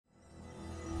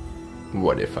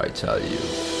What if I tell you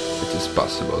it is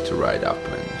possible to ride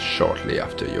upwind shortly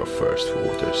after your first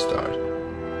water start?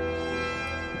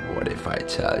 What if I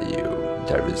tell you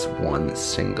there is one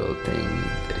single thing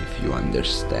that if you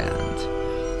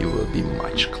understand, you will be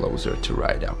much closer to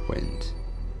ride upwind,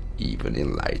 even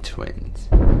in light wind?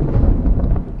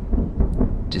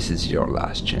 This is your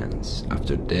last chance.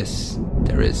 After this,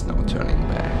 there is no turning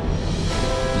back.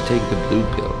 You take the blue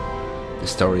pill, the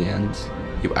story ends,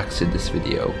 you exit this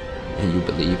video, and you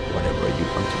believe whatever you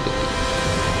want to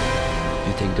believe.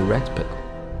 You take the red pill,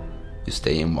 you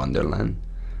stay in Wonderland,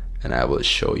 and I will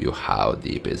show you how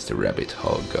deep is the rabbit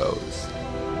hole goes.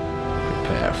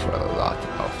 Prepare for a lot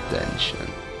of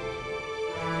tension.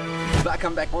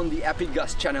 Welcome back on the Epic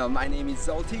Gust channel. My name is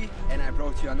Zolty and I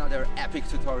brought you another epic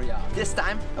tutorial. This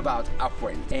time about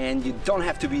upwind. And you don't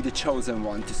have to be the chosen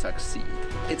one to succeed.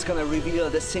 It's gonna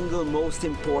reveal the single most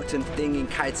important thing in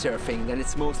kitesurfing that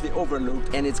it's mostly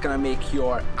overlooked, and it's gonna make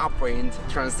your upwind,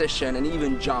 transition and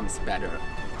even jumps better.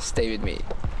 Stay with me.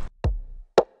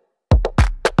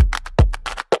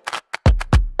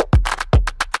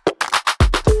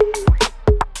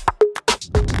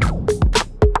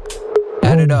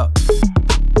 Add it up.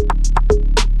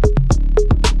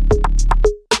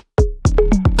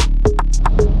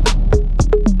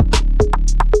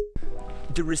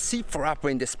 The recipe for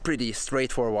upwind is pretty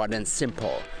straightforward and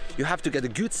simple. You have to get a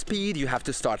good speed, you have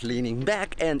to start leaning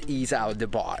back and ease out the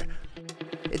bar.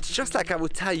 It's just like I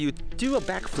would tell you, do a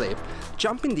backflip,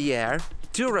 jump in the air,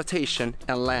 do a rotation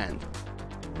and land.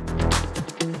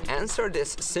 Answer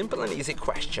this simple and easy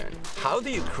question. How do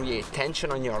you create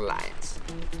tension on your lines?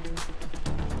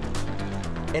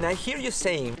 And I hear you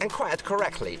saying, and quite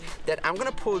correctly, that I'm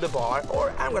gonna pull the bar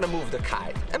or I'm gonna move the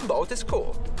kite, and both is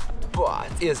cool.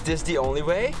 But is this the only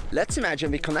way? Let's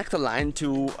imagine we connect a line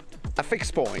to a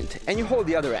fixed point and you hold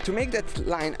the other end. To make that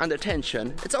line under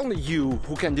tension, it's only you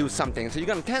who can do something. So you're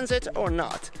gonna tense it or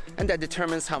not, and that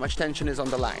determines how much tension is on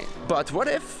the line. But what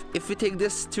if we take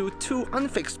this to two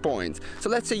unfixed points? So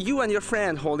let's say you and your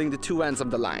friend holding the two ends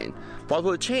of the line. What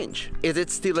will change? Is it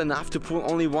still enough to pull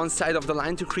only one side of the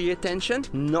line to create tension?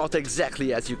 Not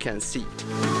exactly, as you can see.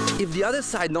 If the other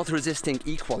side not resisting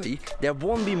equally, there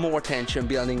won't be more tension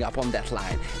building up on that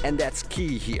line, and that's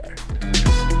key here.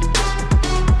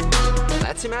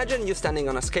 Let's imagine you standing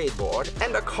on a skateboard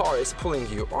and a car is pulling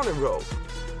you on a rope.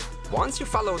 Once you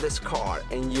follow this car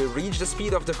and you reach the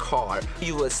speed of the car,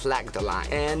 you will slack the line,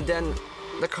 and then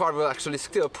the car will actually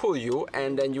still pull you,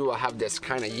 and then you will have this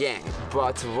kind of yank.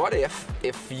 But what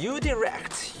if you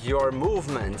direct your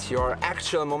movement, your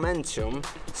actual momentum,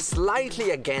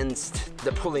 slightly against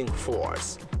the pulling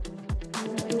force?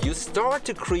 You start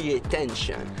to create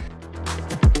tension.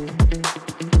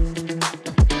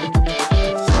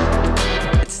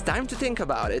 It's time to think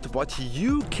about it, what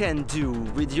you can do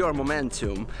with your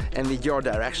momentum and with your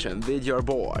direction, with your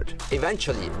board.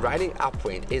 Eventually, riding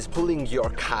upwind is pulling your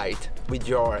kite with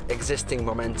your existing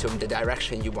momentum, the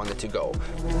direction you want it to go.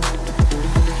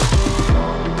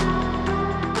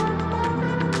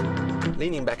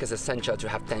 Leaning back is essential to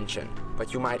have tension,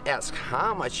 but you might ask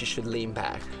how much you should lean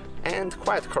back, and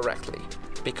quite correctly,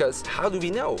 because how do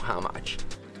we know how much?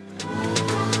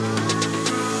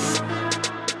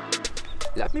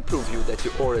 Let me prove you that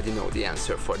you already know the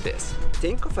answer for this.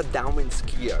 Think of a downwind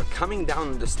skier coming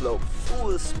down the slope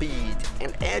full speed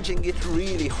and edging it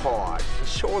really hard. His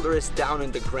shoulder is down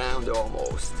in the ground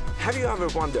almost. Have you ever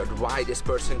wondered why this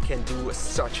person can do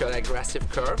such an aggressive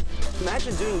curve?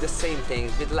 Imagine doing the same thing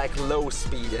with like low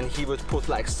speed and he would put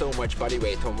like so much body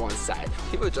weight on one side.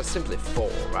 He would just simply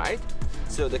fall, right?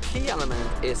 So the key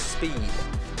element is speed.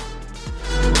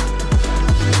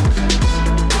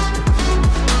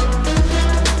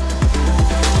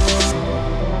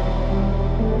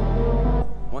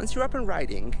 Once you're up and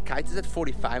riding, kite is at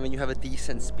 45 and you have a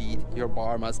decent speed, your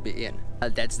bar must be in.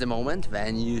 That's the moment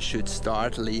when you should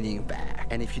start leaning back.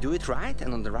 And if you do it right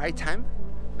and on the right time,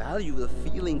 well, you will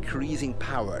feel increasing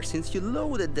power since you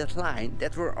loaded that line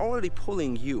that were already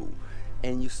pulling you.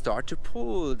 And you start to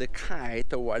pull the kite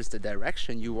towards the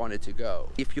direction you want it to go.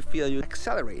 If you feel you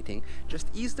accelerating, just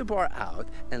ease the bar out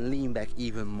and lean back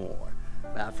even more.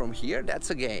 Well, from here, that's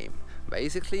a game.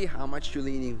 Basically, how much you're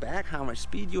leaning back, how much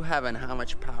speed you have, and how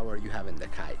much power you have in the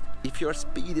kite. If your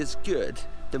speed is good,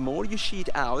 the more you sheet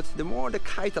out, the more the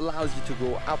kite allows you to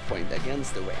go upwind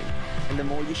against the wind. And the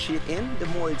more you sheet in, the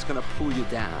more it's gonna pull you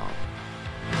down.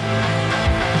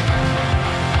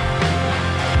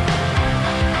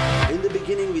 In the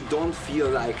beginning, we don't feel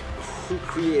like who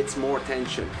creates more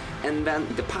tension. and then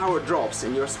the power drops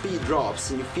and your speed drops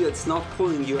and you feel it's not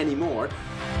pulling you anymore,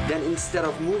 then instead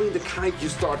of moving the kite, you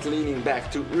start leaning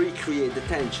back to recreate the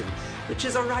tension, which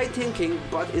is alright thinking,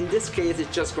 but in this case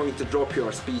it's just going to drop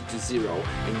your speed to 0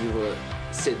 and you will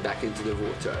sit back into the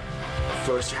water.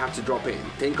 First you have to drop in.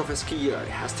 Think of a skier,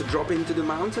 he has to drop into the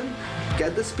mountain,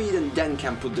 get the speed and then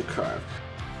can put the curve.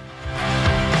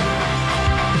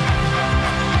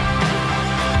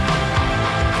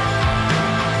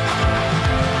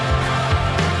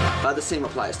 But the same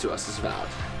applies to us as well.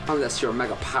 Unless you're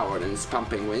mega powered and it's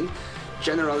pumping wind.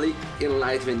 Generally, in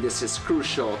light wind this is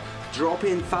crucial. Drop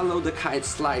in, follow the kite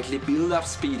slightly, build up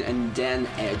speed and then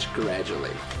edge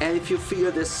gradually. And if you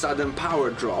feel this sudden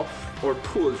power drop or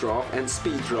pull drop and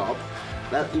speed drop,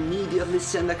 well, immediately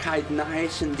send the kite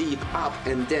nice and deep up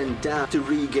and then down to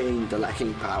regain the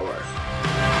lacking power.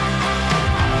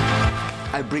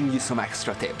 I bring you some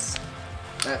extra tips.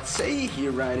 Let's say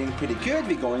you're riding pretty good,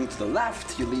 we're going to the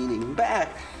left, you're leaning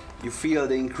back, you feel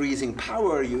the increasing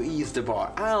power, you ease the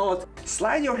bar out,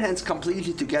 slide your hands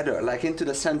completely together, like into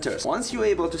the center. Once you're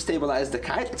able to stabilize the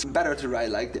kite, it's better to ride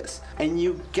like this. And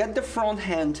you get the front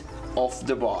hand off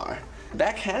the bar.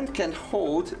 Back hand can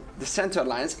hold the center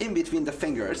lines in between the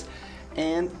fingers,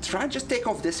 and try and just take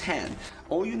off this hand.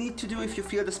 All you need to do if you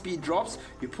feel the speed drops,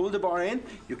 you pull the bar in,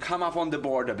 you come up on the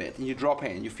board a bit, and you drop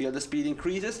in. You feel the speed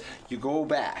increases, you go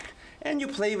back, and you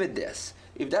play with this.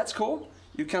 If that's cool,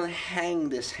 you can hang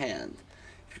this hand.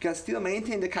 If you can still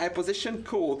maintain the kite position,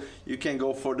 cool, you can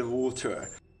go for the water.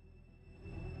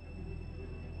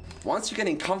 Once you're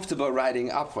getting comfortable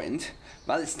riding upwind,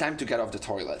 well, it's time to get off the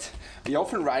toilet. We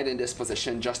often ride in this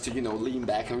position just to, lean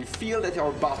back, and we feel that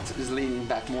our butt is leaning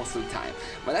back most of the time.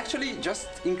 But actually, just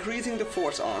increasing the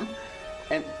force arm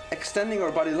and extending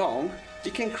our body long, we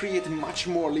can create much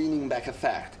more leaning back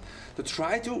effect. So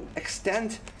try to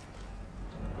extend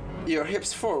your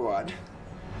hips forward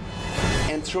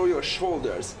and throw your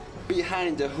shoulders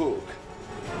behind the hook.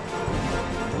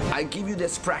 I give you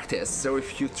this practice, so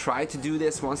if you try to do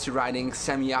this once you're riding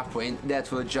semi-upwind, that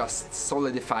will just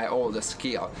solidify all the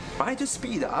skill. Try to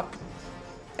speed up,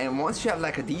 and once you have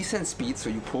like a decent speed, so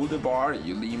you pull the bar,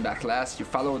 you lean back less, you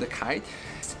follow the kite,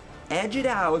 edge it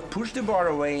out, push the bar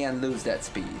away and lose that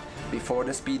speed. Before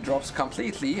the speed drops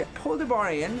completely, pull the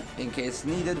bar in case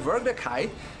needed, work the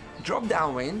kite, drop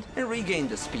downwind and regain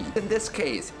the speed. In this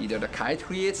case, either the kite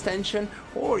creates tension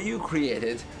or you create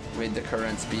it with the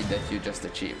current speed that you just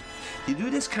achieved. You do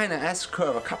this kind of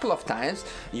S-curve a couple of times,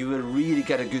 you will really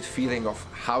get a good feeling of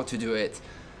how to do it.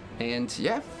 And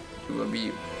yeah, you will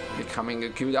be becoming a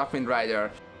good upwind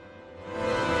rider.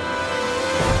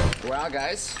 Well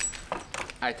guys,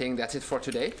 I think that's it for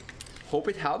today. Hope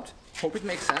it helped, hope it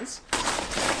makes sense.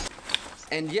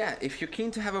 And yeah, if you're keen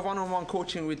to have a one-on-one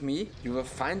coaching with me, you will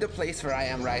find the place where I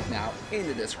am right now in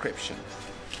the description.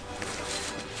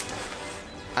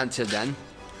 Until then,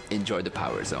 enjoy the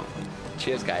power zone.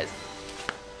 Cheers guys.